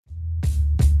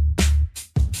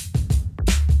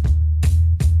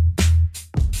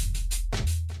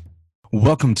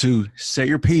Welcome to Say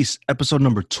Your Piece, episode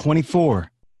number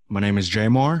 24. My name is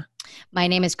Jamar. My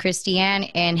name is Christiane,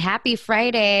 and happy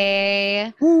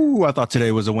Friday. Woo, I thought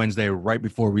today was a Wednesday right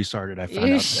before we started. I found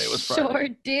You out today was Friday. sure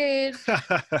did.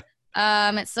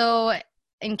 So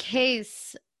in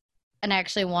case, and I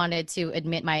actually wanted to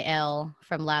admit my L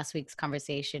from last week's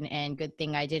conversation, and good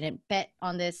thing I didn't bet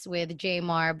on this with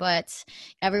Jamar, but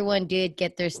everyone did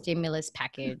get their stimulus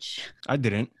package. I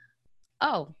didn't.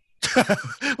 Oh.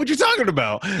 What you talking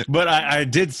about? But I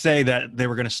did say that they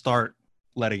were going to start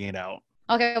letting it out.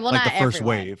 Okay, well, like not the first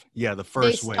everyone. wave. Yeah, the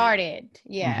first wave. They started,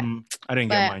 yeah. Mm-hmm. I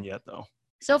didn't get mine yet, though.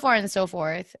 So far and so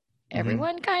forth,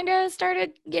 everyone kind of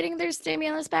started getting their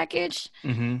stimulus package.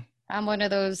 Mm-hmm. I'm one of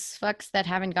those fucks that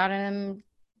haven't gotten them.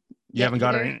 You haven't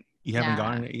gotten it? You haven't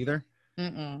gotten it either?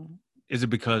 Mm-mm. Is it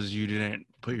because you didn't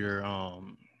put your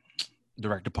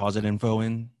direct deposit info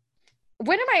in?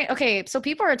 Okay, so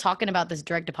people are talking about this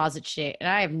direct deposit shit, and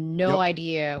I have no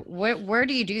idea. Where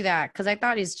do you do that? Because I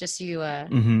thought it's just you.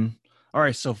 Mm-hmm. All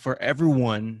right, so for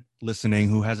everyone listening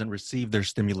who hasn't received their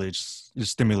stimulus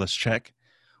check,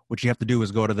 what you have to do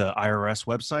is go to the IRS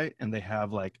website, and they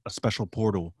have like a special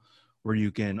portal where you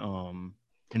can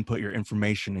input your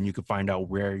information, and you can find out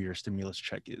where your stimulus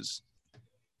check is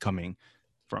coming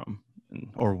from,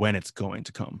 or when it's going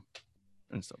to come.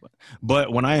 And stuff.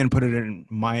 But when I inputted in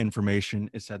my information,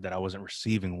 it said that I wasn't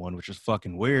receiving one, which is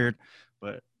fucking weird.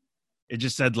 But it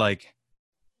just said like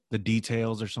the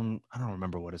details or something. I don't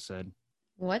remember what it said.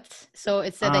 What? So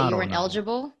it said that you weren't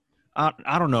eligible?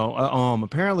 I don't know.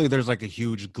 Apparently there's like a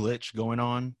huge glitch going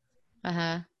on.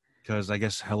 Because I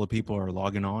guess hella people are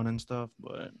logging on and stuff.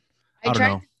 But I don't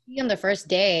know. To see on the first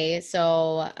day.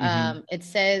 So it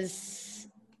says,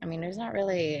 I mean, there's not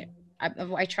really.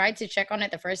 I tried to check on it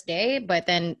the first day, but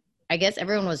then I guess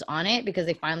everyone was on it because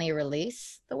they finally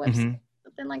released the website,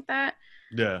 something like that.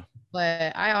 Yeah.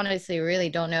 But I honestly really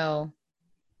don't know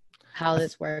how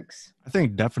this works. I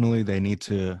think definitely they need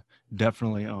to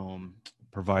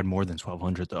provide more than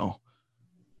 1,200 though.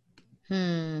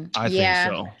 I think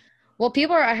so. Well,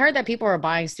 I heard that people are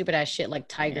buying stupid ass shit like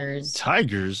tigers.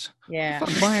 Tigers? Yeah. Who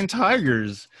the fuck buying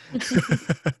tigers?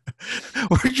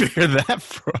 Where'd you hear that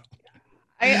from?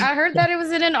 I heard that it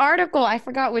was in an article. I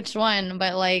forgot which one,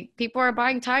 but like people are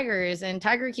buying tigers, and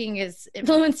Tiger King is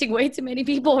influencing way too many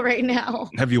people right now.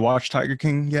 Have you watched Tiger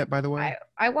King yet, by the way?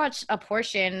 I watched a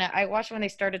portion. I watched when they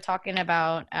started talking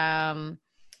about the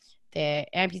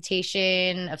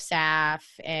amputation of Saf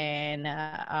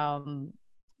and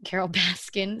Carol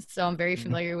Baskin. So I'm very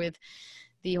familiar with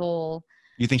the whole.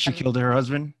 You think she killed her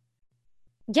husband?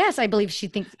 Yes, I believe she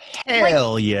thinks.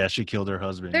 Hell yeah, she killed her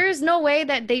husband. There's no way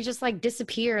that they just like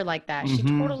disappear like that. She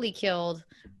totally killed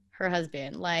her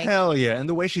husband. Like hell yeah, and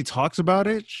the way she talks about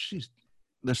it, she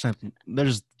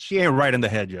ain't right in the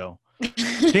head, yo.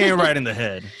 She ain't right in the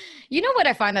head. You know what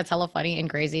I find that's hella funny and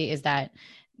crazy is that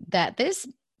this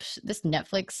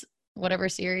Netflix whatever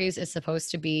series is supposed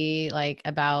to be like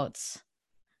about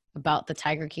the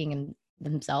Tiger King and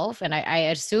himself, and I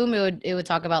assume it would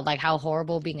talk about like how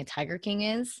horrible being a Tiger King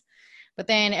is, but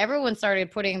then everyone started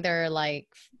putting their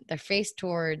face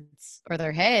towards, or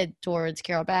their head towards,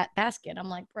 Carol Baskin. I'm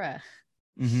like, bruh,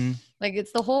 like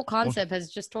it's the whole concept has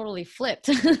just totally flipped.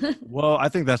 Well, I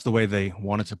think that's the way they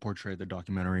wanted to portray the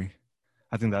documentary.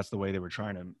 I think that's the way they were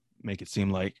trying to make it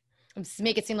seem like it's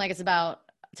about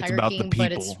Tiger King,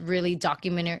 but it's really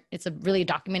documentary. It's a really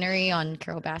documentary on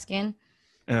Carol Baskin.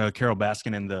 Carol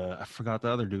Baskin and I forgot the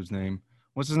other dude's name.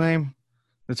 What's his name?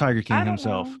 The Tiger King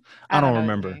himself. I don't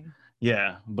remember.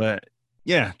 Yeah, but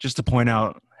yeah, just to point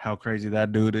out how crazy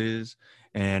that dude is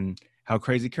and how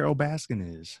crazy Carol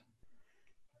Baskin is.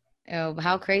 Oh,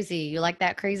 how crazy. You like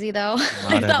that crazy though?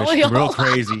 Wow, that bitch is real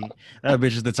crazy. That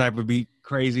bitch is the type of be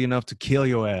crazy enough to kill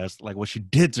your ass, like what she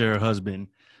did to her husband.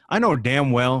 I know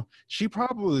damn well she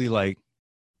probably like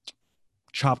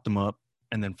chopped him up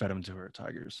and then fed him to her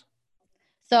tigers.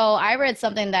 So I read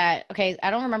something that, okay, I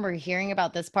don't remember hearing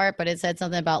about this part, but it said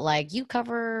something about like you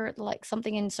cover like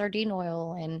something in sardine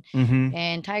oil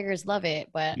and tigers love it.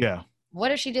 But yeah, what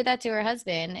if she did that to her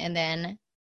husband and then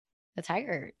the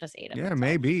tiger just ate him? Yeah,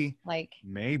 maybe. Like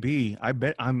maybe. I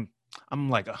bet I'm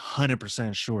like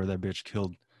 100% sure that bitch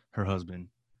killed her husband.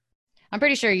 I'm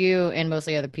pretty sure you and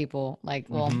mostly other people,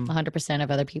 100% of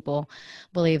other people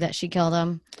believe that she killed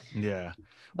him. Yeah,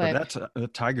 but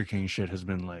that Tiger King shit has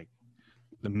been like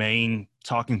the main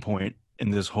talking point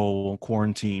in this whole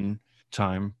quarantine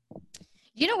time.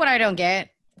 You know what I don't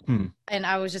get? And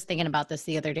I was just thinking about this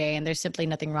the other day, and there's simply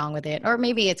nothing wrong with it. Or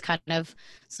maybe it's kind of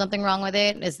something wrong with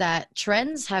it, is that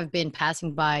trends have been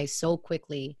passing by so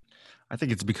quickly. I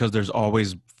think it's because there's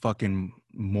always fucking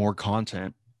more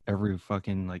content every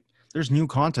fucking, like, There's new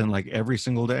content like every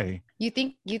single day. You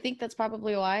think that's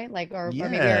probably why? Like, or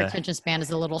maybe our Yeah. attention span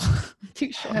is a little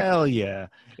too short. Hell yeah.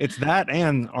 It's that,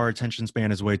 and our attention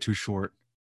span is way too short.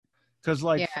 Because,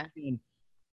 like, Yeah.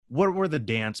 what were the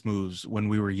dance moves when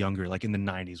we were younger? Like in the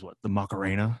 90s, what? The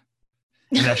Macarena?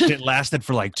 And that shit lasted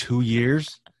for like 2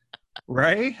 years,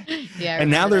 right? Yeah. I And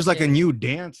now remember there's that like a shit. new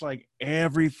dance like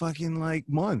every fucking like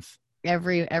month.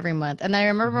 Every month. And I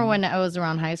remember Mhm. when I was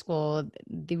around high school,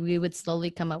 we would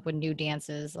slowly come up with new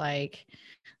dances like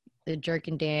the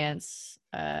jerkin dance.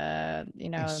 I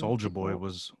think Soldier Boy People,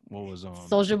 was what was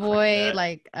Soldier crazy Boy, that.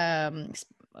 like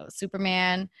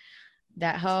Superman,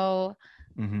 that hoe.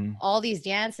 Mm-hmm. All these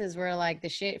dances were like the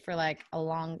shit for like a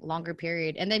longer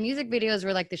period, and then music videos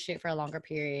were like the shit for a longer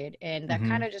period. And that Mm-hmm.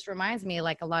 kind of just reminds me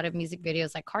like a lot of music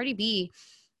videos, like Cardi B,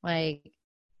 like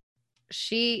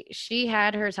she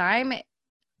had her time.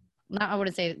 Not, I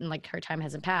wouldn't say like her time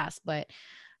hasn't passed, but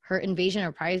her invasion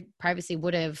of privacy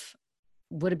would have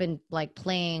been like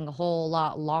playing a whole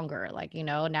lot longer. Like,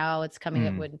 now it's coming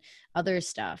up Mm. with other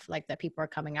stuff like that people are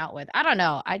coming out with. I don't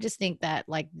know. I just think that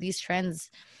like these trends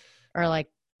are like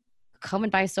coming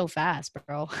by so fast,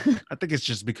 bro. I think it's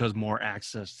just because more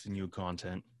access to new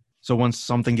content. So once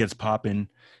something gets popping,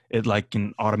 it like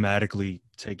can automatically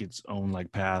take its own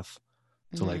like path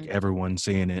to like Mhm. everyone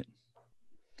seeing it.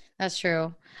 That's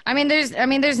true. I mean,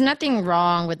 there's nothing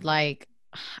wrong with like,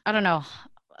 I don't know.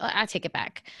 I take it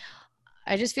back.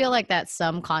 I just feel like that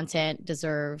some content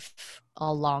deserve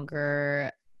a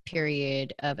longer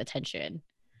period of attention.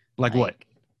 Like what?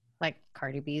 Like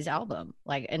Cardi B's album,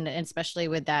 like, and especially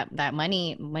with that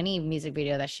money music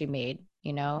video that she made,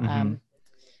 Mm-hmm.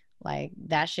 like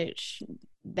that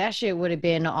shit would have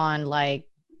been on like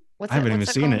I haven't even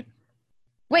what's that seen called? it.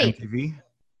 Wait, MTV?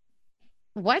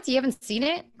 what? You haven't seen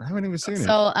it? I haven't even seen it.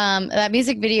 So that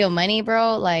music video Money,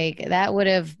 bro, like that would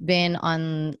have been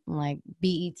on like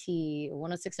BET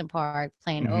 106 in Park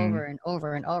playing Mm-hmm. over and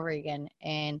over and over again,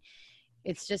 and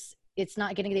it's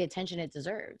not getting the attention it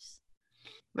deserves.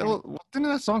 And Didn't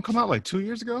that song come out like 2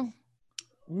 years ago?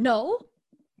 no,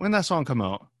 When did that song come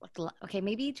out? okay,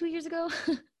 maybe 2 years ago.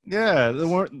 Yeah, the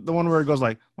one where it goes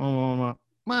like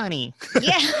money.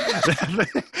 Yeah.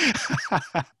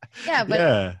 Yeah, but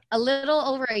Yeah. a little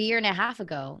over a year and a half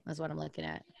ago is what I'm looking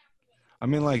at. I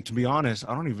mean, like, to be honest,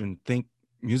 I don't even think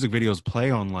music videos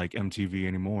play on like MTV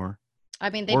anymore I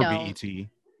mean, they or don't. BET.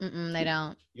 They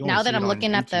don't. You only Now that see it I'm on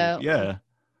looking at YouTube. the Yeah.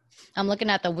 I'm looking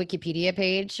at the Wikipedia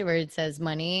page where it says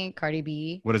Money, Cardi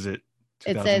B. What is it?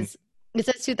 It 2000. says it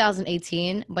says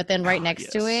 2018, but then right Ah,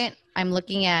 next to yes. it, I'm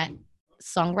looking at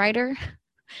songwriter,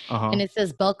 Uh-huh. and it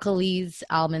says Belcalis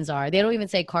Almanzar. They don't even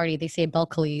say Cardi; they say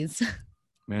Belcalis.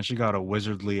 Man, she got a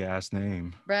wizardly ass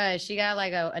name. Bruh, she got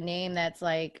like a name that's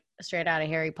like straight out of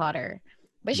Harry Potter,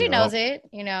 but she Yeah. knows it.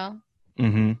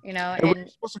 Mm-hmm. Hey, were you And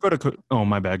supposed to go to oh,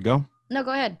 my bad. Go. no,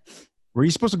 go ahead. Were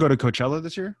you supposed to go to Coachella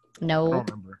this year? I don't Nope,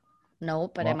 remember.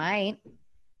 nope, but I Well, might.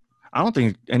 I don't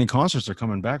think any concerts are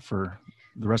coming back for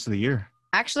the rest of the year.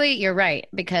 Actually, you're right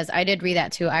because I did read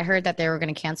that too. I heard that they were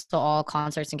going to cancel all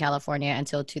concerts in California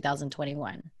until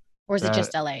 2021, or is it That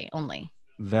just LA only?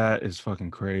 that is fucking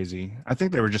crazy. I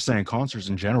think they were just saying concerts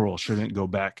in general shouldn't go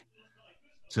back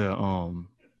to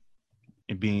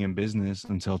it being in business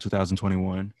until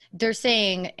 2021. They're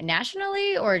saying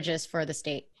nationally or just for the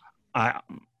state? I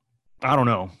I don't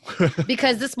know.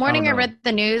 Because this I don't morning I know. read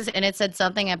the news and it said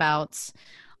something about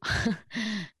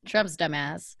Trump's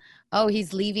dumbass. Oh,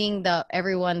 he's leaving the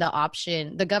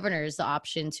governors the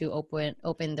option to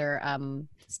open their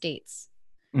states.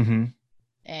 Mm-hmm.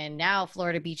 And now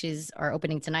Florida beaches are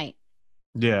opening tonight,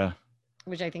 Yeah.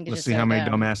 which I think is Let's just see so how many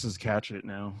dumb. dumbasses catch it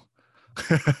now.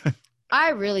 I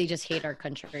really just hate our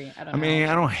country. I don't I mean,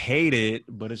 know. I don't hate it,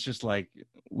 but it's just like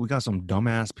we got some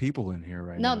dumbass people in here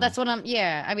right No, now. that's what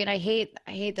yeah. I mean, I hate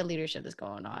the leadership that's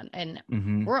going on. And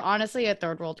Mm-hmm. we're honestly a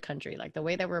third world country. Like the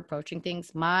way that we're approaching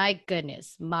things, my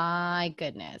goodness, my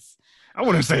goodness. I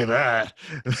wouldn't say that.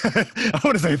 I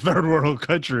wouldn't say third world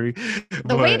country,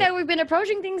 The way but that we've been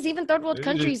approaching things, even third world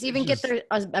countries it's even get just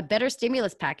a better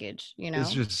stimulus package,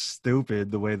 it's just stupid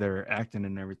the way they're acting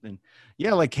and everything.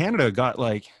 Yeah, like Canada got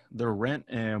like their rent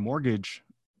and mortgage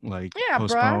like Yeah, bruh.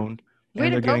 postponed, Way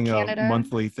and to they're go, getting Canada.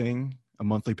 a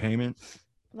monthly payment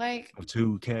Like, of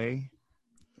 $2K. I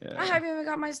Yeah. haven't even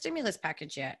got my stimulus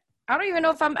package yet. I don't even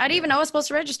know if I didn't even know I was supposed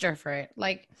to register for it.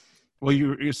 Like, Well,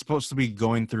 you're supposed to be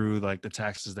going through like the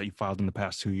taxes that you filed in the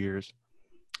past 2 years.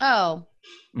 oh,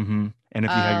 Mm-hmm. And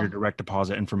if you had your um, direct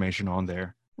deposit information on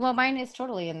there, well, mine is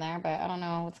totally in there, but I don't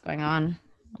know what's going on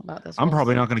about this I'm whole.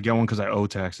 probably not going to get one because I owe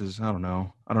taxes. I don't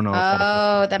know. I don't know if that affects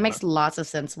Oh, me or that not. makes lots of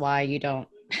sense why you don't.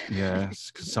 Yeah,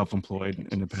 self-employed,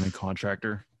 independent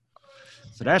contractor.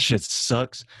 So that shit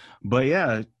sucks. But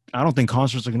yeah, I don't think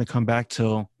concerts are gonna come back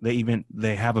till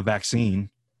they have a vaccine.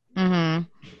 Mm-hmm. That's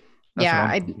what Yeah,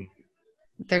 I'm thinking.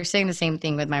 they're saying the same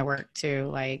thing with my work too.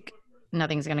 Like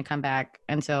nothing's going to come back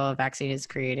until a vaccine is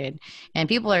created, and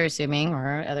people are assuming,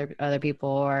 or other people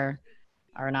are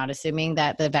not assuming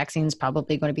that the vaccine is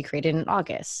probably going to be created in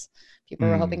August. People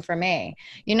were Mm. hoping for May.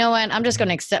 You know what? I'm just going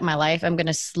to accept my life. I'm going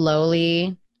to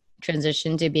slowly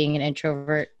transition to being an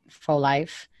introvert for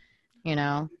life. You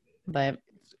know, but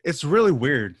It's really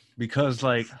weird because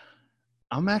like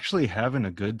I'm actually having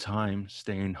a good time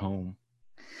staying home.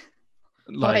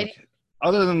 what? Like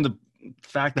other than the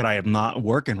fact that I am not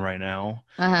working right now,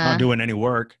 Uh not huh. doing any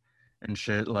work and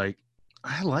shit, like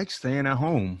I like staying at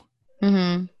home.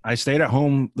 Mm-hmm. I stayed at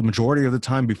home the majority of the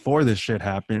time before this shit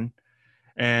happened.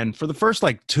 And for the first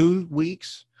like 2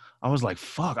 weeks, I was like,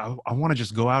 fuck, I want to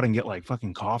just go out and get like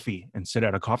fucking coffee and sit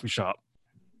at a coffee shop.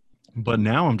 But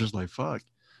now I'm just like, fuck,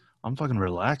 I'm fucking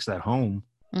relaxed at home.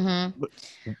 Mm-hmm. But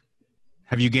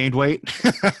have you gained weight?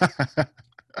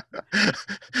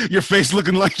 Your face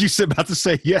looking like you said about to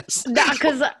say yes.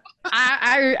 Because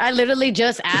I literally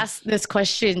just asked this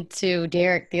question to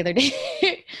Derek the other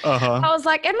day. Uh-huh. I was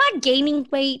like, "Am I gaining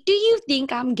weight? Do you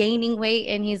think I'm gaining weight?"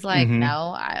 And he's like, Mm-hmm.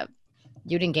 "No,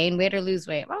 you didn't gain weight or lose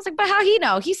weight." I was like, "But how he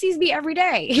know? He sees me every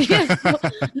day. He has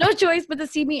no choice but to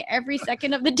see me every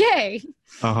second of the day.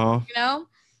 Uh-huh. You know,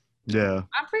 Yeah.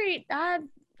 I'm pretty. I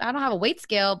don't have a weight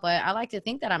scale, but I like to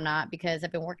think that I'm not because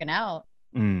I've been working out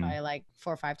Mm. probably like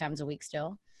 4 or 5 times a week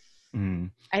still.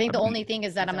 Mm. I think I the mean, only thing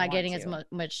is that I'm not getting as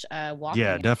much yeah, walking.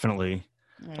 definitely.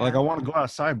 Like I Yeah. want to go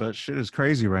outside, but shit is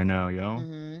crazy right now, yo.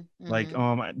 Mhm. Like,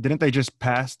 Mhm. didn't they just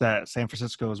pass that San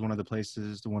Francisco is one of the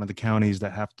places, one of the counties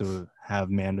that have to have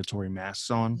mandatory masks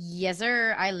on? Yes,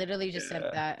 sir. I literally just sent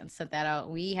Yeah. that out.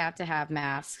 We have to have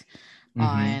masks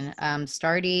Mm-hmm. on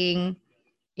starting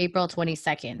April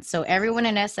 22nd. So everyone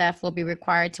in SF will be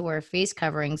required to wear face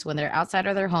coverings when they're outside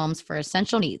of their homes for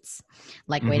essential needs,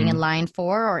 like waiting Mm-hmm. in line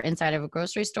for or inside of a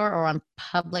grocery store or on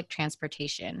public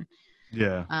transportation.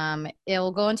 Yeah. It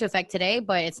will go into effect today,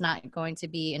 but it's not going to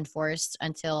be enforced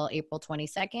until April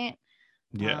 22nd.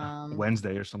 Yeah. Um,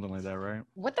 Wednesday or something like that, right?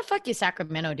 what the fuck is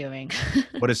Sacramento doing?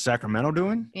 What is Sacramento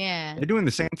doing? Yeah. They're doing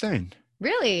the same thing.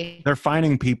 Really? They're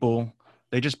fining people.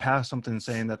 They just passed something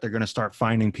saying that they're going to start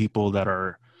fining people that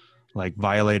are like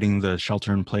violating the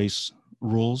shelter in place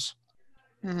rules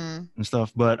Mm-hmm. and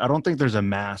stuff. But I don't think there's a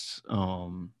mass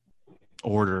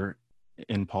order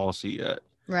in policy yet.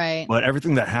 Right. But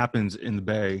everything that happens in the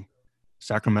Bay,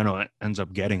 Sacramento ends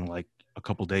up getting like a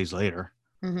couple days later.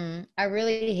 Mm-hmm. I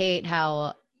really hate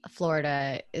how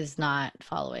Florida is not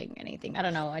following anything. I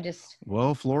don't know. I just,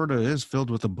 Well, Florida is filled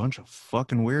with a bunch of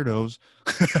fucking weirdos.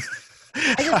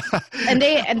 I just, and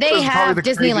they Florida's probably have the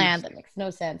Disneyland. craziest. That makes no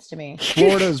sense to me.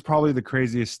 Florida is probably the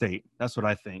craziest state. That's what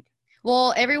I think.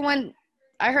 Well,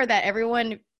 I heard that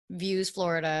everyone views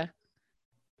Florida.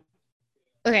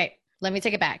 Okay, let me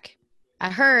take it back. I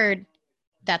heard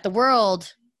that the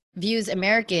world views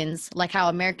Americans like how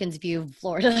Americans view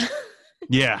Florida.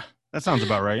 Yeah, that sounds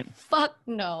about right. Fuck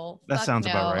no. That Fuck sounds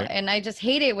about no. right. And I just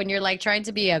hate it when you're like trying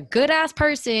to be a good ass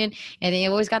person and then you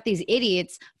always got these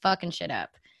idiots fucking shit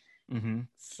up. Mm-hmm.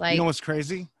 It's You know like, what's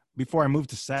crazy? Before I moved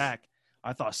to Sac,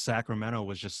 I thought Sacramento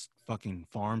was just fucking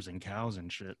farms and cows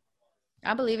and shit.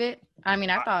 I believe it. I mean,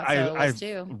 I thought so it I was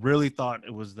too. really thought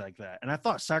it was like that, and I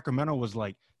thought Sacramento was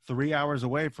like 3 hours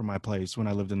away from my place when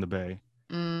I lived in the Bay.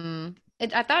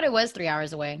 I thought it was 3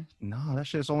 hours away. No, that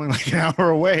shit's only like an hour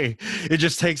away. It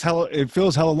just takes hella. It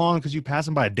feels hella long because you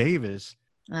passing by Davis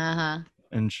Uh-huh.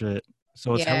 and shit.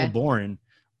 So it's hella Yeah. boring.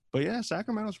 But yeah,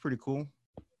 Sacramento's pretty cool.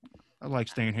 I like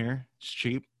staying here. It's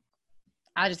cheap,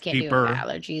 I just can't do it with cheaper,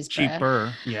 allergies, bruh.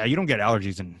 cheaper. Yeah, you don't get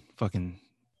allergies in fucking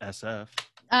SF.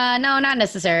 No, not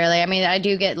necessarily. I mean, I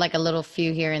do get like a little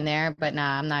few here and there, but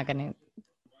nah, I'm not gonna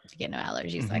get no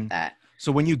allergies like that.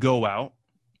 So when you go out,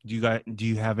 do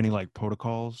you have any like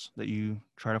protocols that you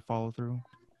try to follow through?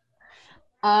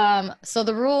 So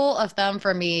the rule of thumb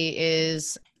for me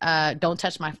is don't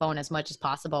touch my phone as much as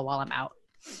possible while I'm out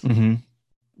Mm-hmm.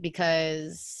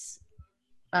 because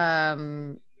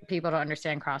people don't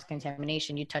understand cross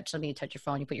contamination. You touch something, you touch your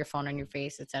phone, you put your phone on your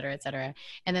face, et cetera, et cetera.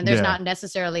 And then there's Yeah. not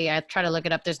necessarily, I try to look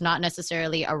it up, there's not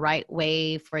necessarily a right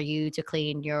way for you to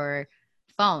clean your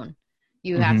phone.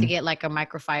 You have to get like a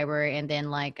microfiber and then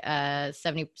like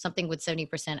something with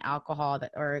 70% alcohol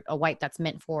or a wipe that's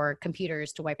meant for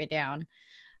computers to wipe it down.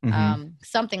 Mm-hmm.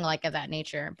 Something like of that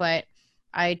nature. But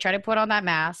I try to put on that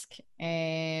mask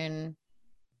and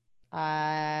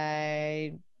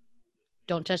I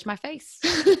don't touch my face.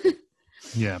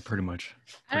 Yeah, pretty much.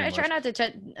 I Pretty try much. not to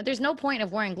touch. There's no point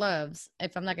of wearing gloves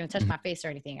if I'm not going to touch Mhm. my face or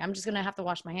anything. I'm just going to have to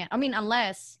wash my hand. I mean,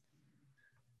 unless,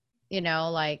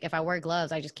 like if I wear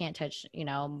gloves, I just can't touch,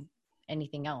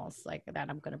 anything else like that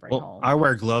I'm going to bring Well, home. I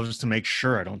wear gloves to make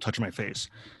sure I don't touch my face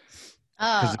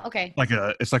because Okay.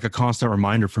 it's like a constant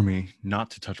reminder for me not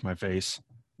to touch my face.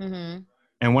 Mm-hmm.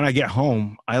 And when I get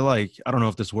home, I don't know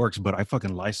if this works, but I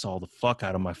fucking Lysol the fuck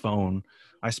out of my phone.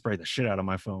 I spray the shit out of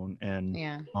my phone and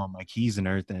Yeah. my keys and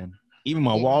everything. Even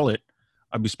my Yeah. wallet,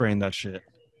 I'd be spraying that shit.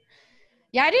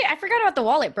 Yeah, I did. I forgot about the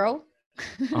wallet, bro.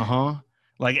 Uh-huh.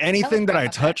 Like Totally anything that forgot I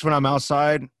about that. touch when I'm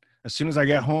outside, as soon as I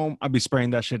get home, I'd be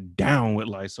spraying that shit down with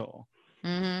Lysol.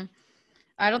 Mm-hmm.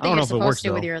 I don't I think don't you're know if it supposed works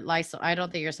to with though. your Lysol. I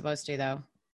don't think you're supposed to though.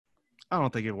 I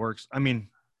don't think it works. I mean,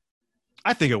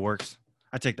 I think it works.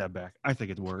 I take that back. I think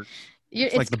it works. You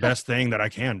It's like the best thing that I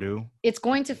can do. it's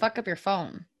going to fuck up your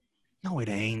phone. No, it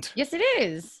ain't. Yes, it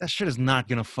is. That shit is not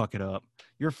gonna fuck it up.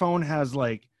 Your phone has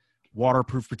like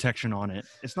waterproof protection on it.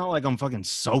 It's not like I'm fucking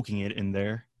soaking it in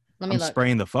there. Let me I'm look.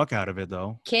 spraying the fuck out of it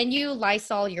though. Can you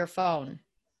Lysol your phone?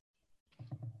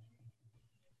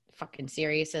 Fucking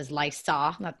Siri says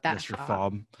Lysol, not that That's your fob.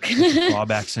 fob. That's your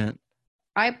fob accent.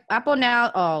 Apple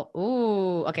now. Oh,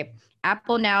 ooh, okay.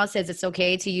 Apple now says it's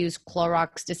okay to use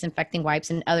Clorox disinfecting wipes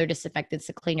and other disinfectants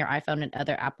to clean your iPhone and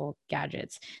other Apple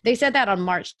gadgets. They said that on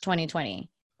March 2020.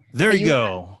 There But you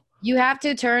go. you have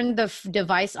to turn the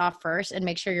device off first and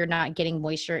make sure you're not getting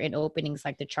moisture in openings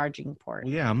like the charging port.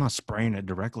 Well, yeah, I'm not spraying it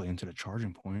directly into the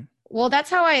charging point. Well, that's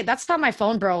how my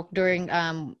phone broke during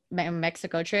my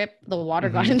Mexico trip. The water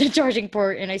got Mhm. in the charging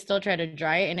port and I still tried to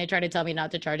dry it and they tried to tell me not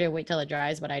to charge it, wait till it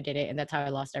dries, but I did it and that's how I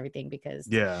lost everything because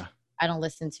Yeah. I don't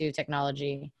listen to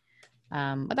technology.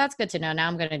 But that's good to know. Now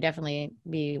I'm gonna definitely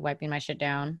be wiping my shit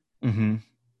down. Mm-hmm.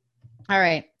 All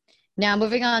right. Now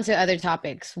moving on to other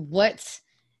topics. What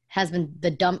has been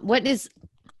what is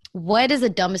the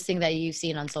dumbest thing that you've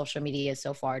seen on social media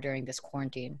so far during this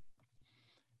quarantine?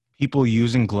 People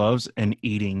using gloves and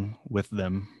eating with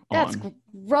them That's on.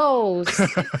 gross.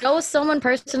 Know someone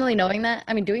personally knowing that?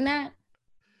 I mean, doing that?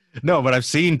 No, but I've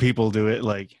seen people do it.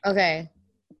 Like, Okay.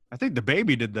 I think the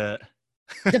baby did that.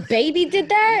 The baby did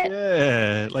that?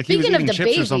 Yeah, like he was Speaking of eating the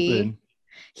chips or baby, something.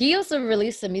 he also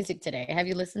released some music today. Have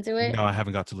you listened to it? No, I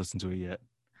haven't got to listen to it yet.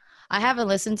 I haven't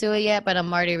listened to it yet, but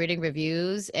I'm already reading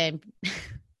reviews and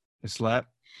It slap.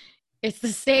 it's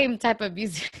the same type of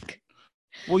music.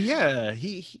 Well, yeah,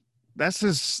 that's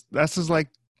his like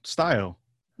style.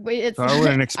 But it's So I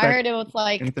wouldn't I expect heard it was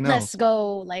like, anything let's else.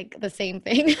 go, like the same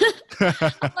thing.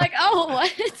 I'm like, oh,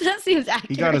 what? That seems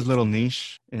He got his accurate. little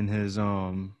niche in his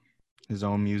own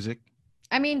music.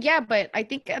 I mean, yeah, but I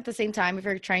think at the same time, if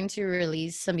you're trying to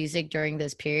release some music during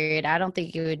this period, I don't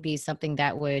think it would be something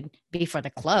that would be for the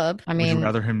club. I Would you mean,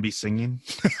 rather him be singing?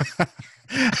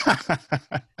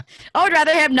 I would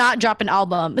rather him not drop an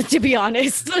album, to be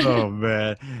honest. Oh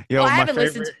man, yo, Well, I haven't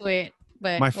listened to it,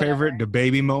 but my whatever. favorite the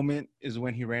baby moment is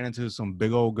when he ran into some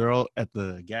big old girl at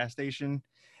the gas station,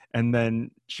 and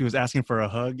then she was asking for a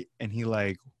hug, and he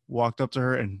like walked up to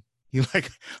her and he like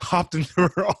hopped into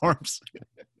her arms,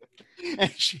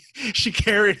 and she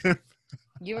carried him.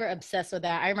 You were obsessed with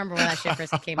that. I remember when that shit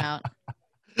first came out.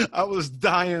 I was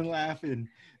dying laughing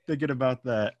thinking about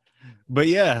that. But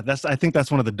yeah, I think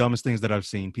that's one of the dumbest things that I've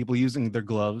seen. People using their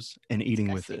gloves and eating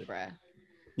with Disgusting, it. bruh.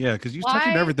 Yeah, because you're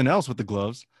touching Why? everything else with the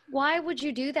gloves. Why would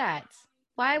you do that?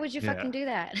 Why would you Yeah. fucking do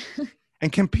that?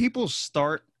 And can people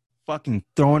start fucking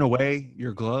throwing away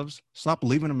your gloves? Stop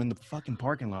leaving them in the fucking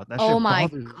parking lot. That Oh shit my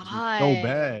bothers me so God.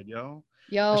 bad, yo.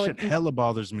 That Yo, shit hella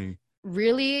bothers me.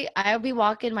 really, I would be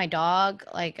walking my dog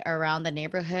like around the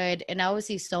neighborhood and I would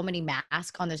see so many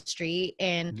masks on the street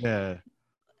and Yeah.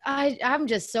 I'm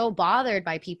just so bothered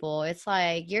by people. It's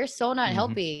like you're so not Mhm.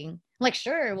 helping. Like,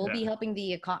 sure, we'll be Yeah. helping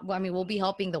I mean, we'll be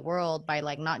helping the world by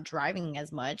like not driving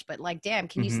as much, but like, damn,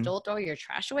 can you Mhm. still throw your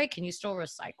trash away? Can you still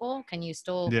recycle? Can you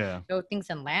still Yeah. throw things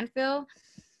in landfill?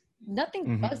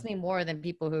 Nothing bugs Mhm. me more than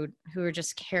people who are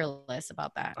just careless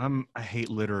about that. I hate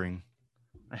littering.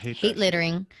 I hate Hate that shit.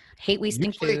 littering, hate wasting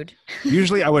Usually, food.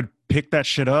 usually I would pick that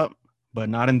shit up, but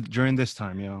not in during this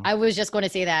time, yo. I was just going to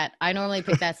say that. I normally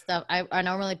pick that stuff. I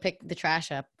normally pick the trash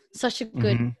up.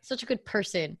 Mhm. Such a good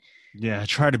person. Yeah, I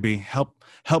try to be help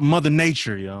Mother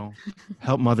Nature, yo.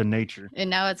 Help Mother Nature. And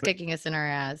now it's But, kicking us in our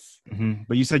ass.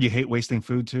 but you said you hate wasting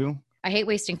food too? I hate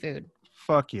wasting food.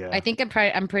 Fuck I yeah. think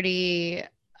I'm pretty.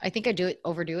 I think I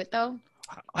overdo it though.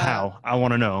 How? I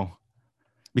want to know.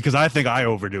 Because I think I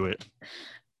overdo it.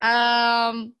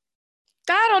 I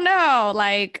don't know.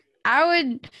 Like I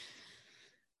would.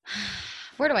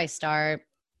 Where do I start?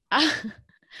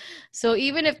 So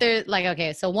even if they're like,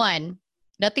 okay, so one,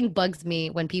 nothing bugs me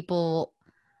when people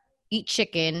eat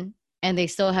chicken and they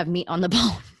still have meat on the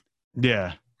bone.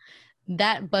 Yeah.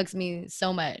 That bugs me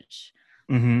so much.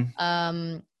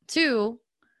 Mm-hmm. 2,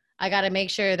 I got to make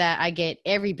sure that I get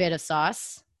every bit of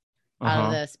sauce out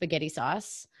of the spaghetti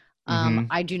sauce.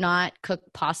 I do not cook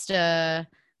pasta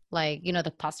like, you know,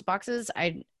 the pasta boxes.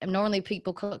 Normally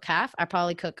people cook half. I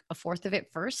probably cook a fourth of it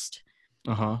first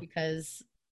because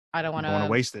I don't want to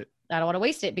waste it. I don't want to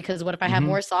waste it because what if I have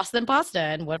more sauce than pasta,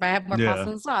 and what if I have more pasta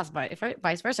than sauce, but if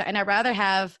vice versa. And I'd rather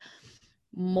have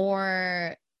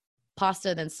more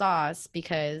pasta than sauce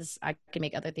because I can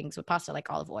make other things with pasta like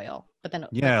olive oil. But then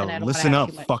I don't listen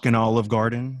up, fucking Olive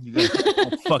Garden. You guys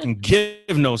don't fucking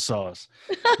give no sauce.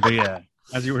 But yeah,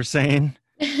 as you were saying.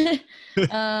 I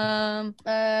don't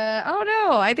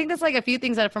know. I think that's like a few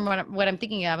things that from what I'm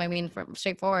thinking of. I mean, from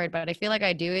straightforward, but I feel like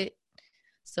I do it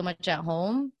so much at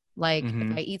home. Like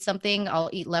if I eat something, I'll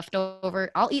eat leftovers.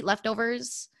 I'll eat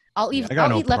leftovers. I'll eat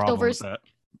leftovers.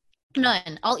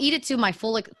 None. I'll eat it to my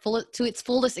full to its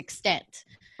fullest extent.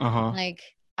 Like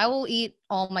I will eat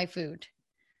all my food.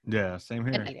 Yeah, same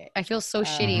here. I feel so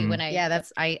shitty when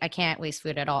I can't waste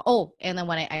food at all. Oh, and then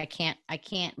when I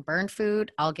can't burn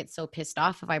food, I'll get so pissed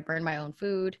off if I burn my own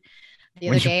food. The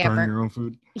other day I burnt your own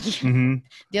food.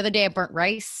 The other day I burnt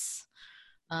rice.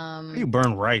 How do you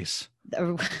burn rice?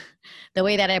 The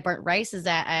way that I burnt rice is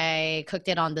that I cooked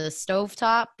it on the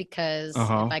stovetop because if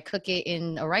I cook it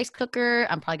in a rice cooker,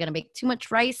 I'm probably gonna make too much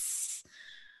rice.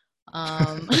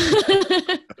 Clearly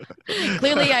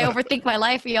I overthink my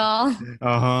life, y'all.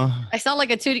 I sound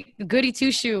like a goody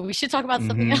two-shoe. We should talk about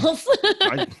something else.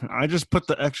 I just put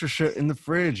the extra shit in the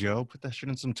fridge, yo. Put that shit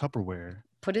in some Tupperware.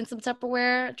 Put in some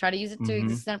Tupperware. Try to use it to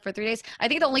extent for 3 days. I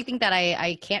think the only thing that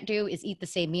I can't do is eat the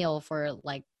same meal for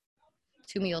like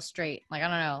 2 meals straight. Like I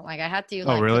don't know. Like I had to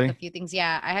like cook a few things.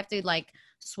 Yeah, I have to like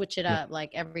switch it up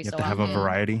like every so often. You have to have a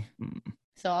variety.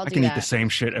 So I can eat the same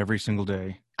shit every single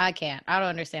day. I can't. I don't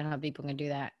understand how people can do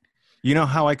that. You know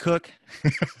how I cook?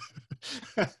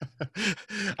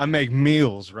 I make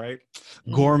meals, right?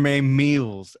 Gourmet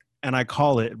meals. And I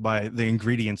call it by the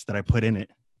ingredients that I put in it.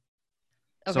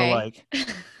 Okay. So like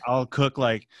I'll cook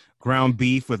like ground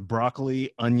beef with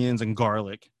broccoli, onions, and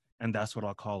garlic. And that's what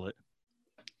I'll call it.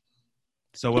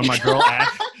 So when my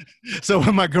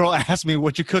girl asks me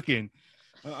what you cooking,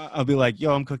 I'll be like,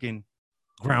 yo, I'm cooking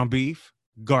ground beef,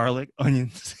 garlic,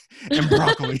 onions, and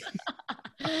broccoli.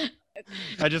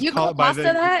 I just call it by pasta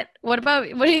that? What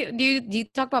do you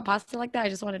talk about pasta like that? I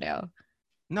just want to know.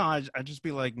 No, I just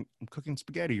be like, I'm cooking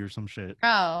spaghetti or some shit.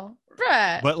 Oh,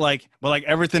 bruh. But like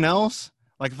everything else,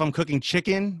 like if I'm cooking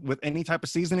chicken with any type of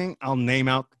seasoning, I'll name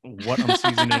out what I'm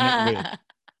seasoning it with.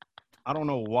 I don't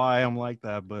know why I'm like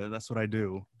that, but that's what I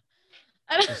do.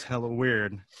 It's hella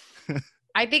weird.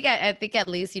 I think at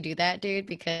least you do that, dude,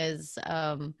 because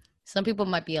some people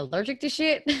might be allergic to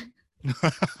shit.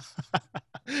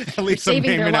 At least I'm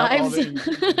naming out all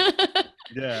the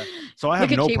yeah. So I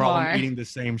have no problem eating the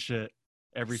same shit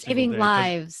every single day. Saving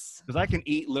lives. Because I can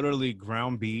eat literally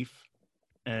ground beef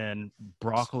and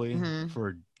broccoli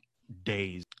for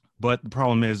days. But the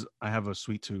problem is I have a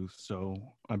sweet tooth, so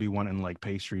I'd be wanting like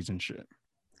pastries and shit.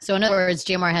 So in other words,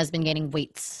 JMR has been gaining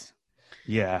weights.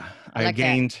 Yeah. I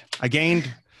gained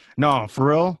no, for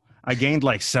real. I gained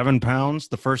like 7 pounds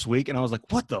the first week, and I was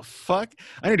like, what the fuck?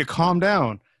 I need to calm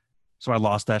down. So I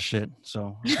lost that shit.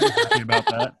 So I'm happy about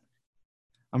that.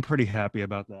 I'm pretty happy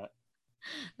about that.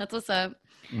 That's what's up.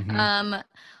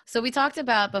 So we talked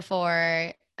about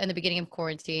before in the beginning of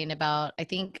quarantine about, I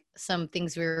think, some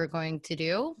things we were going to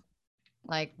do.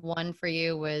 Like one for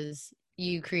you was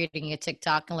you creating a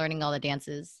TikTok and learning all the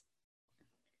dances.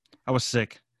 I was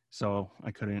sick, so I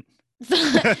couldn't.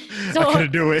 I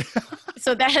couldn't do it.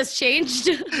 So that has changed?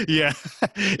 Yeah,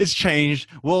 it's changed.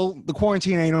 Well, the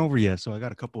quarantine ain't over yet, so I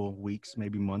got a couple of weeks,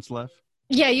 maybe months left.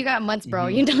 Yeah, you got months, bro.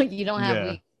 You don't have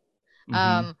weeks.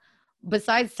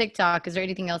 Besides TikTok, is there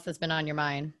anything else that's been on your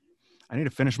mind? I need to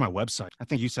finish my website. I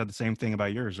think you said the same thing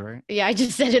about yours, right? Yeah, I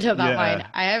just said it about mine.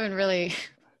 I haven't really.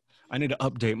 I need to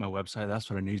update my website. That's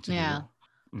what I need to do.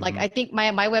 Like I think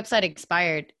my website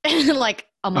expired like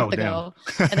a month ago,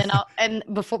 and then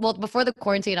before the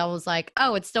quarantine, I was like,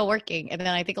 oh, it's still working, and then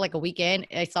I think like a weekend,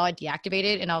 I saw it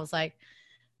deactivated, and I was like,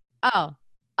 oh,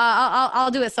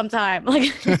 I'll do it sometime.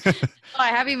 Like, I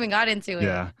haven't even got into it.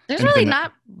 Yeah, there's really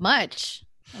not much.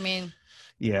 I mean,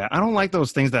 yeah, I don't like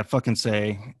those things that fucking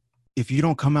say, if you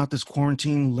don't come out this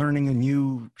quarantine learning a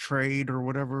new trade or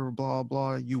whatever, blah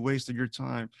blah, you wasted your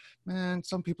time. Man,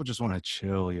 some people just want to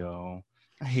chill, yo.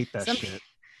 I hate that shit.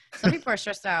 Some people are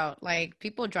stressed out. Like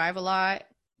people drive a lot.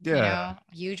 Yeah.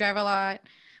 You drive a lot.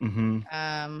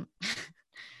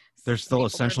 There's still People are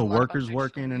essential a lot about workers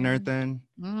working and everything.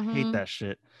 I hate Mm-hmm. that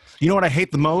shit. You know what I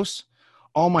hate the most?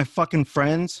 All my fucking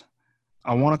friends.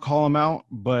 I want to call them out,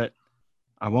 but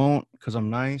I won't because I'm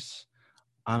nice.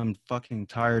 I'm fucking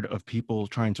tired of people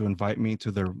trying to invite me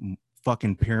to their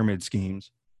fucking pyramid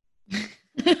schemes. I'm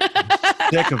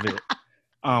sick of it.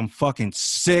 I'm fucking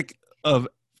sick of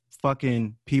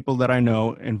fucking people that I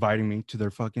know inviting me to their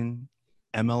fucking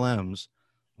MLMs,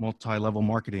 multi-level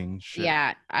marketing shit.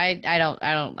 Yeah, I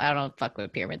don't fuck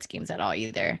with pyramid schemes at all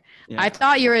either. Yeah. I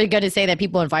thought you were gonna say that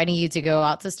people inviting you to go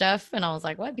out to stuff, and I was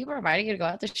like, what? People are inviting you to go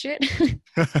out to shit?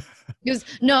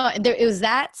 It was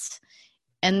that,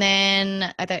 and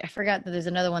then I forgot that there's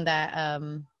another one that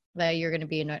you're gonna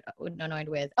be annoyed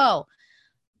with. Oh,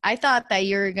 I thought that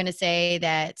you were gonna say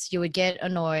that you would get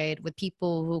annoyed with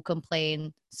people who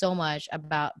complain so much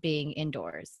about being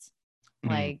indoors.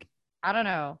 Like, I don't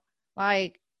know.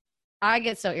 Like, I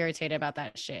get so irritated about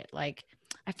that shit. Like,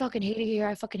 I fucking hate it here.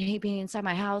 I fucking hate being inside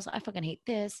my house. I fucking hate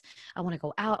this. I want to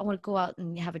go out. I want to go out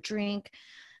and have a drink,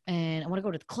 and I want to go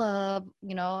to the club.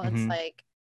 You know, it's like,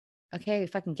 okay,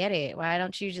 fucking get it. Why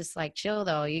don't you just like chill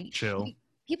though? Chill.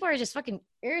 People are just fucking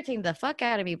irritating the fuck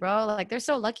out of me, bro. Like, they're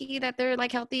so lucky that they're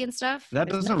like healthy and stuff. That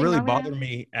There's doesn't nothing really wrong with bother them.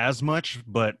 me as much,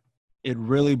 but it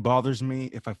really bothers me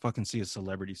if I fucking see a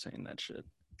celebrity saying that shit.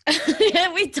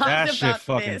 Yeah, we talked That about shit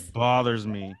fucking this. bothers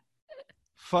me.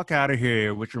 Fuck out of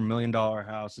here with your $1 million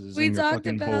houses We and your talked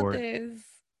fucking about board. this.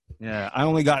 Yeah, I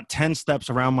only got 10 steps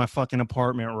around my fucking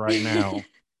apartment right now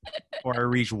before I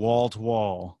reach wall to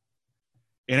wall.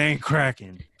 It ain't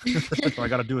cracking. So I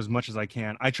got to do as much as I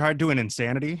can. I tried doing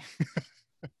Insanity.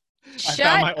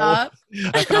 Shut up.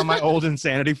 I found my old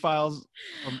Insanity files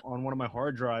on one of my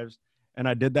hard drives, and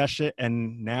I did that shit.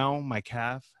 And now my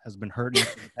calf has been hurting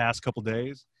for the past couple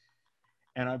days,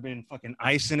 and I've been fucking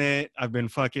icing it. I've been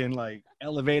fucking like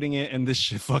elevating it, and this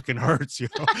shit fucking hurts, yo.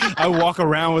 I walk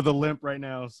around with a limp right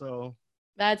now, so.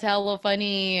 That's hella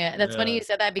funny. That's funny Yeah. you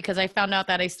said that because I found out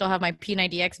that I still have my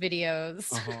P90X videos.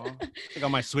 I think I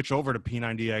might switch over to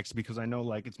P90X because I know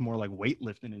like it's more like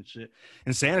weightlifting and shit.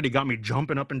 Insanity got me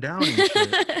jumping up and down and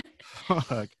shit.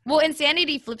 Fuck. Well,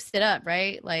 Insanity flips it up,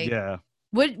 right? Like, Yeah.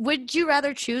 would you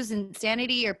rather choose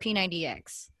Insanity or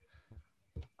P90X?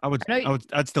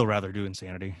 I'd still rather do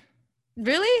Insanity.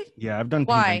 Really? Yeah, I've done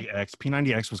Why? P90X.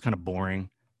 P90X was kind of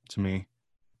boring to me.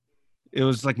 It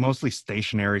was like mostly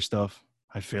stationary stuff,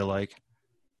 I feel like.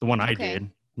 The one I Okay.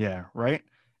 did. Yeah, right?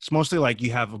 It's mostly like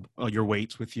you have your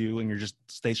weights with you and you're just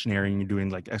stationary and you're doing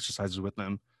like exercises with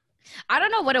them. I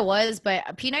don't know what it was, but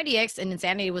P90X and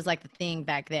Insanity was like the thing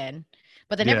back then.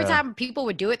 But then every Yeah. time people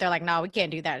would do it, they're like, "No, we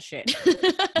can't do that shit."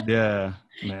 Yeah.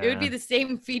 It would be Nah. the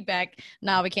same feedback.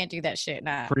 "No, we can't do that shit."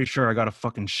 Nah. Pretty sure I got a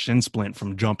fucking shin splint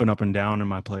from jumping up and down in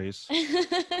my place.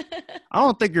 I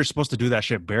don't think you're supposed to do that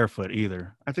shit barefoot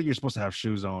either. I think you're supposed to have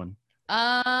shoes on.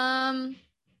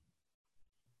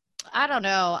 I don't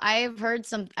know. I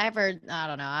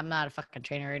don't know. I'm not a fucking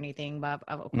trainer or anything, but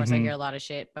of course I hear a lot of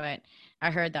shit. But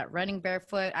I heard that running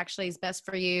barefoot actually is best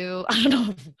for you. I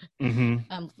don't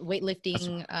know.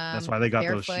 Weightlifting. That's why they got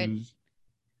barefoot. those shoes.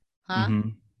 Huh?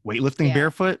 Weightlifting Yeah.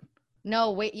 barefoot?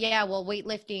 No, well,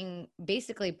 weightlifting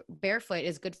basically barefoot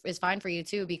is fine for you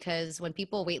too, because when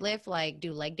people weightlift, like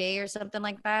do leg day or something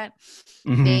like that,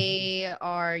 they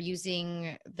are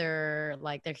using their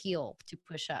heel to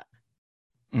push up.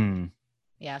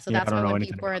 Yeah, so that's why when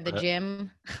people are at the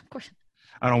gym, of course.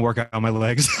 I don't work out on my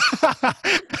legs.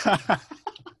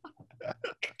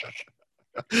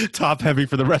 Top heavy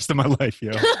for the rest of my life,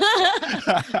 yo.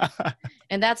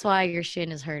 And that's why your shin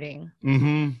is hurting.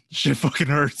 Shit fucking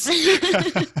hurts.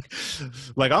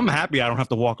 Like, I'm happy I don't have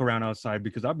to walk around outside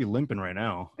because I'll be limping right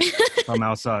now if I'm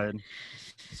outside.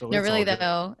 So no, really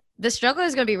though. The struggle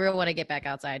is going to be real when I get back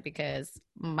outside because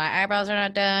my eyebrows are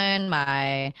not done.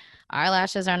 My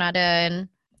eyelashes are not done.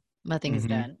 Nothing is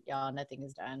done. Y'all, nothing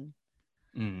is done.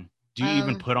 Do you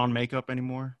even put on makeup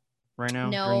anymore right now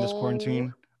during this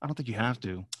quarantine? I don't think you have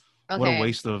to. Okay. What a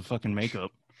waste of fucking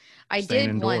makeup. I did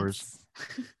indoors.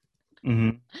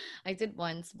 Once. I did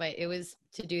once, but it was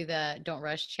to do the Don't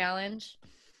Rush challenge.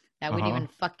 That wouldn't even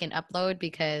fucking upload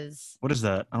because... What is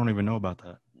that? I don't even know about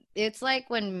that. It's like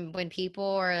when people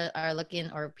are looking,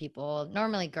 or people,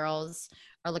 normally girls,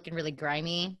 are looking really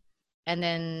grimy. And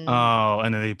then... Oh,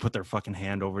 and then they put their fucking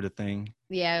hand over the thing.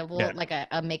 Yeah, like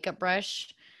a makeup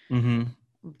brush.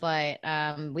 But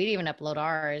we didn't even upload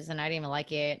ours, and I didn't even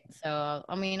like it. So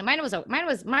I mean, mine was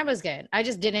good. I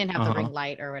just didn't have the ring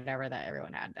light or whatever that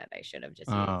everyone had that I should have just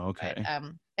used. Oh, okay. But,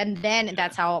 and then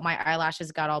that's how my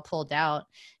eyelashes got all pulled out,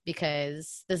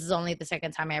 because this is only the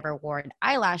second time I ever wore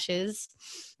eyelashes,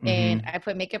 and I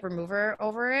put makeup remover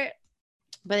over it,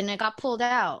 but then it got pulled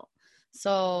out.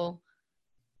 So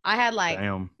I had like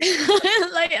Damn.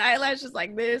 like eyelashes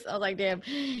like this. I was like, damn,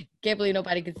 can't believe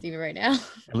nobody can see me right now.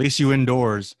 At least you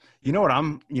indoors. You know what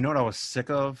I was sick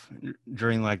of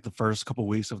during like the first couple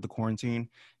weeks of the quarantine?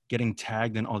 Getting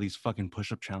tagged in all these fucking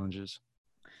push-up challenges.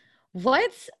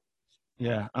 What?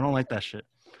 Yeah, I don't like that shit.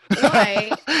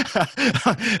 Why?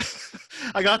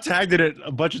 I got tagged in it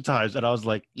a bunch of times and I was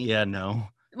like, yeah, no.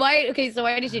 Why? Okay, so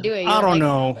why did you do it? You I were don't like,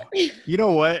 know. You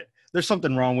know what? There's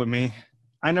something wrong with me.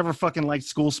 I never fucking liked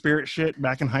school spirit shit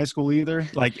back in high school either.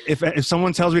 Like if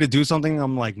someone tells me to do something,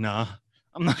 I'm like, nah,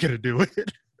 I'm not gonna do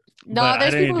it. No, But I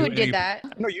there's didn't people do who did any.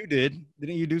 that. No, you did.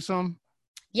 Didn't you do some?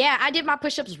 Yeah, I did my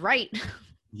push-ups right.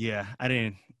 Yeah, I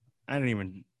didn't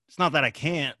even. It's not that I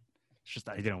can't. It's just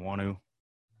that I didn't want to.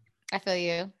 I feel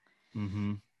you.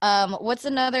 Mm-hmm. What's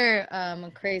another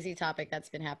crazy topic that's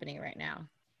been happening right now?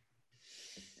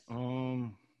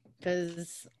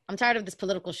 Because I'm tired of this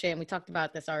political shit, and we talked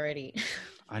about this already.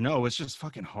 I know it's just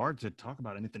fucking hard to talk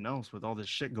about anything else with all this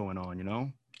shit going on. You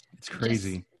know, it's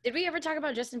crazy. Did we ever talk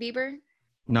about Justin Bieber?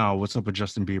 No, what's up with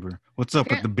Justin Bieber? What's up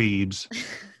with the Biebs?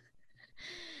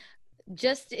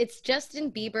 It's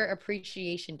Justin Bieber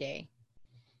Appreciation Day.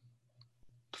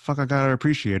 The fuck I gotta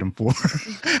appreciate him for?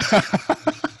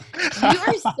 You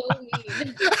are so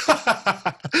mean.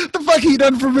 The fuck he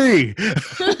done for me?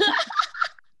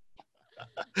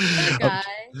 Guy.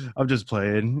 I'm just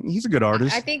playing. He's a good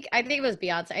artist. I think it was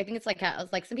Beyonce. I think it's like how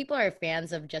some people are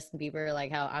fans of Justin Bieber,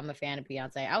 like how I'm a fan of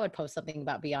Beyonce. I would post something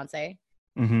about Beyonce.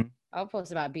 Mm-hmm. I'll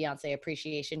post about Beyonce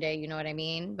Appreciation Day. You know what I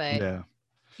mean? But yeah,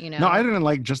 you know, no, I didn't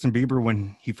like Justin Bieber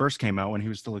when he first came out when he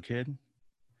was still a kid.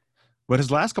 But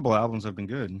his last couple albums have been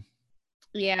good.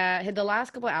 Yeah, the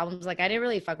last couple albums, like I didn't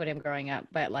really fuck with him growing up,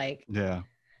 but like, yeah,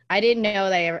 I didn't know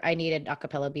that I needed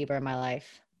acapella Bieber in my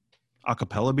life.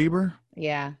 Acapella Bieber?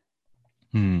 Yeah.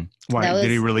 Why did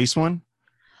he release one?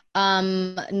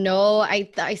 No,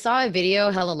 I saw a video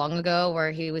hella long ago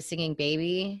where he was singing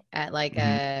 "Baby" at like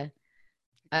huh?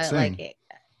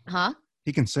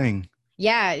 He can sing.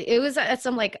 Yeah, it was at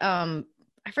some like I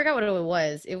forgot what it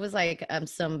was. It was like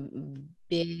some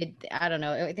big, I don't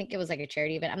know. I think it was like a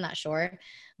charity event. I'm not sure,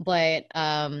 but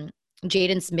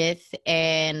Jaden Smith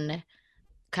and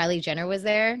Kylie Jenner was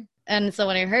there. And so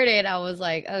when I heard it, I was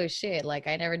like, oh shit, like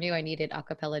I never knew I needed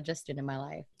acapella Justin in my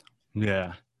life.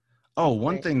 Yeah. Oh,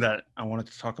 one thing that I wanted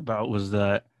to talk about was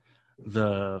that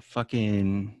the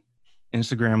fucking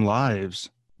Instagram lives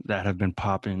that have been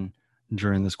popping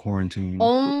during this quarantine.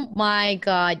 Oh my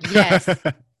God. Yes.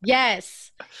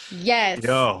 Yes. Yes.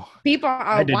 Yo. People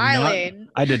are wilding.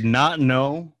 I did not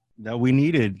know that we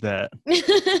needed that.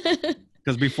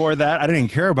 Because before that, I didn't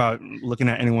care about looking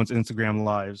at anyone's Instagram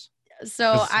lives.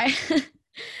 So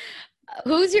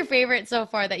who's your favorite so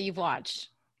far that you've watched?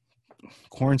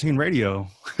 Quarantine Radio.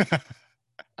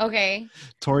 Okay.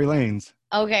 Tory Lanez.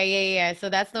 Okay, yeah. So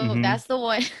that's the one. That's the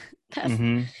one.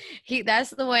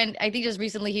 I think just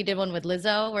recently he did one with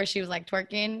Lizzo where she was like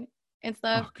twerking and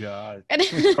stuff. Oh God.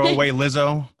 Throw away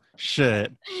Lizzo.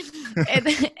 Shit.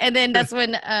 and then that's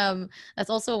when that's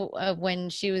also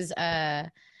when she was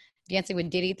dancing with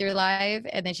Diddy through live,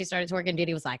 and then she started twerking.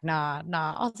 Diddy was like, nah.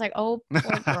 I was like, oh,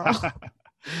 poor girl.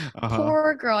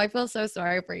 Poor girl. I feel so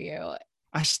sorry for you.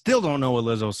 I still don't know a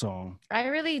Lizzo song. I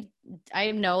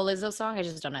know a Lizzo song. I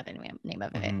just don't know the name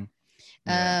of it.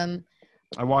 Yeah.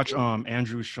 I watch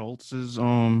Andrew Schultz's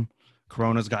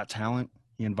Corona's Got Talent.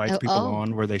 He invites people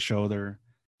on where they show their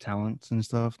talents and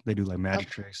stuff. They do like magic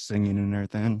tricks, singing and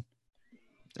everything.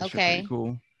 That's pretty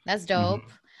cool. That's dope.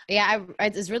 Yeah,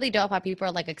 it's really dope how people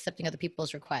are like accepting other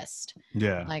people's requests.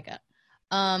 Yeah. Like,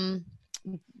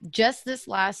 just this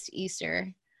last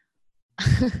Easter,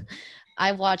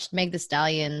 I watched Meg Thee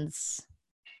Stallion's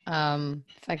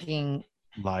fucking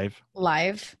live.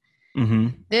 Mm-hmm.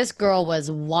 This girl was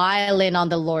wilding on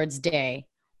the Lord's Day.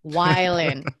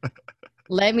 Wilding.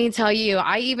 Let me tell you,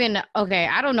 I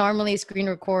don't normally screen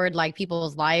record like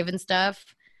people's live and stuff,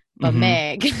 but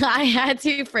Meg, I had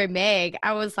to for Meg.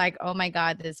 I was like, oh my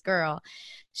God, this girl.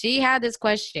 She had this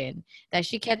question that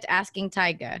she kept asking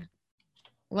Tyga.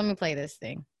 Let me play this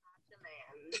thing.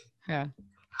 Yeah.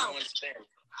 I don't understand.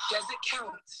 Does it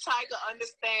count? Tyga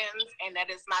understands, and that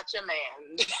is not your man.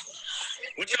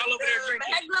 What y'all over there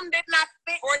drinking? Magnum did not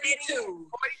fit 42.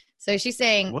 So she's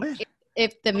saying, what?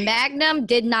 If the Magnum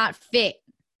did not fit,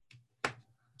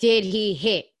 did he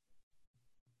hit?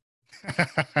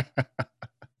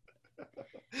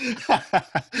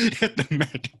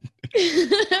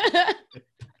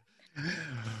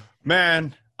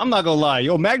 Man, I'm not gonna lie.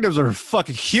 Yo, Magnums are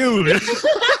fucking huge.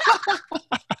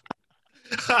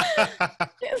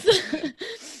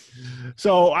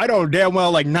 So I know damn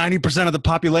well like 90% of the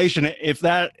population, if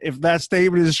that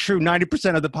statement is true,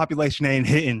 90% of the population ain't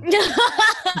hitting.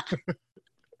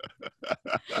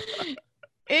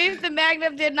 If the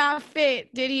Magnum did not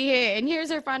fit, did he hit? And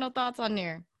here's her final thoughts on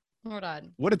there. Hold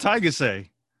on. What did Tiger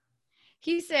say?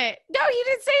 He said, no, he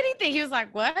didn't say anything. He was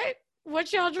like, what?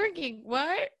 What y'all drinking?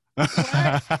 What?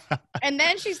 And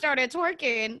then she started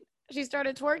twerking.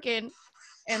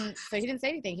 And so he didn't say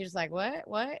anything. He was like, what?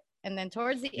 What? And then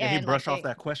towards the end. He brushed off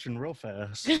that question real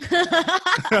fast. I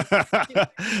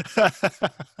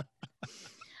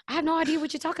have no idea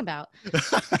what you're talking about.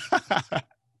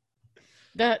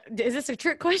 Is this a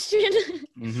trick question?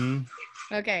 Mm-hmm.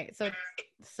 Okay,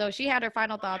 so she had her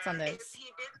final thoughts on this.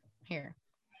 Here.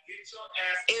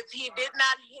 If he did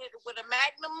not hit with a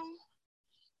Magnum,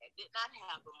 it did not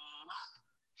have him.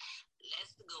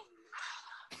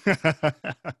 Let's go.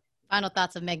 Final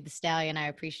thoughts of Meg Thee Stallion. I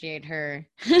appreciate her.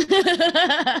 You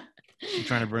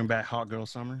trying to bring back Hot Girl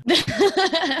Summer?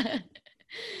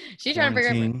 She's trying to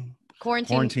bring her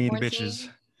quarantine bitches.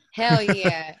 Hell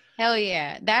yeah. Hell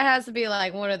yeah. That has to be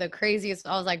like one of the craziest.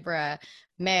 I was like, bruh,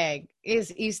 Meg,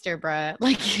 it's Easter, bruh.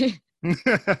 Like,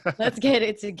 let's get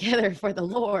it together for the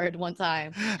Lord one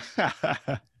time.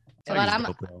 But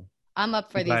I'm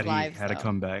up for these lives. Had a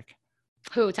comeback.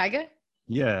 Who, Tyga?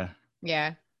 Yeah.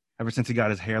 Yeah. Ever since he got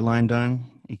his hairline done,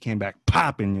 he came back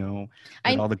popping,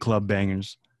 with all the club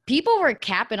bangers. People were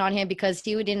capping on him because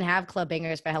he didn't have club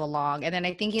bangers for hella long. And then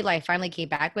I think he like finally came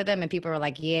back with them and people were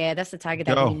like, yeah, that's the Tyga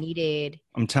that we needed.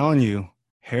 I'm telling you,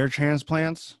 hair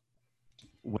transplants,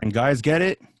 when guys get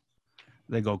it,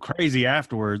 they go crazy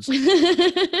afterwards. Look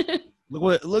at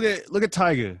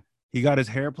Tyga. He got his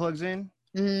hair plugs in,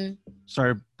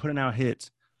 started putting out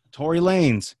hits. Tory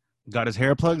Lanez got his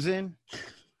hair plugs in.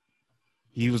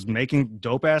 He was making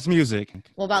dope ass music.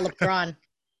 What about LeBron?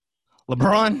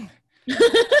 LeBron?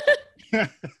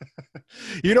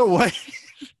 You know what?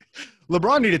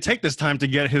 LeBron need to take this time to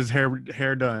get his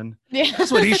hair done. Yeah.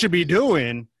 That's what he should be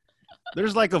doing.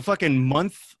 There's like a fucking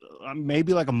month,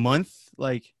 maybe like a month,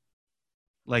 like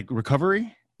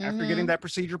recovery after getting that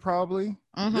procedure. Probably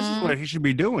this is what he should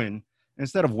be doing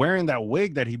instead of wearing that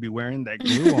wig that he'd be wearing, that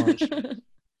glue on, because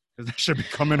that should be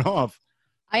coming off.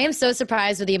 I am so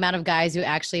surprised with the amount of guys who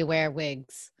actually wear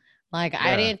wigs. Like, yeah.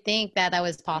 I didn't think that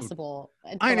was possible.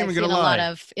 I ain't even gonna lie. A lot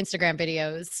of Instagram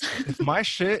videos. If my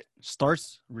shit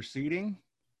starts receding,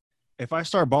 if I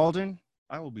start balding,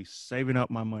 I will be saving up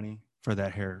my money for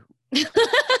that hair.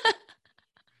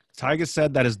 Tyga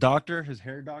said that his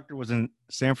hair doctor was in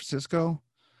San Francisco.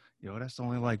 Yo, that's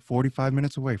only like 45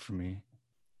 minutes away from me.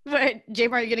 But,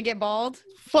 J-Mar, are you going to get bald?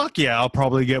 Fuck yeah, I'll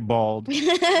probably get bald.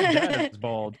 My dad is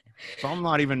bald. So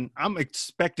I'm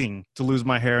expecting to lose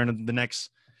my hair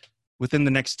within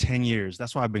the next 10 years.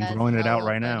 That's why I've been growing it out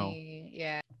right now.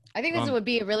 Yeah. I think this would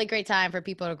be a really great time for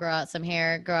people to grow out some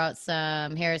hair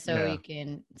so you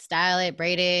can style it,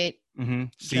 braid it. Mm-hmm.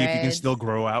 See if you can still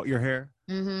grow out your hair.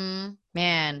 Mm-hmm.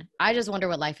 Man, I just wonder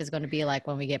what life is going to be like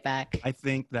when we get back. I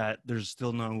think that there's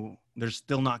still not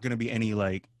going to be any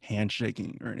like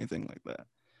handshaking or anything like that,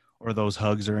 or those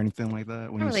hugs or anything like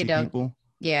that when you see people.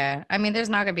 Yeah, I mean, there's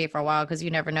not going to be for a while because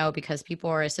you never know, because people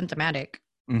are asymptomatic.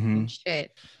 Mm-hmm.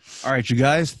 Shit. All right, you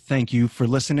guys, thank you for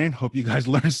listening. Hope you guys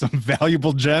learned some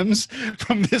valuable gems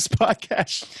from this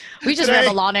podcast. We just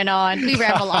ramble on and on. We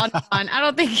ramble on and on. I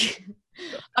don't think...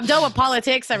 I'm done with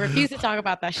politics. I refuse to talk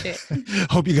about that shit.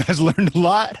 Hope you guys learned a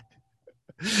lot.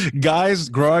 Guys,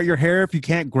 grow out your hair if you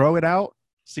can't grow it out.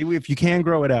 See if you can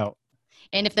grow it out.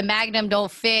 And if the Magnum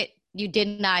don't fit, you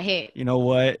did not hit. You know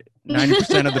what?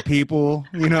 90% of the people,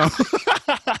 we're going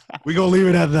to leave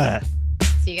it at that.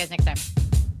 See you guys next time.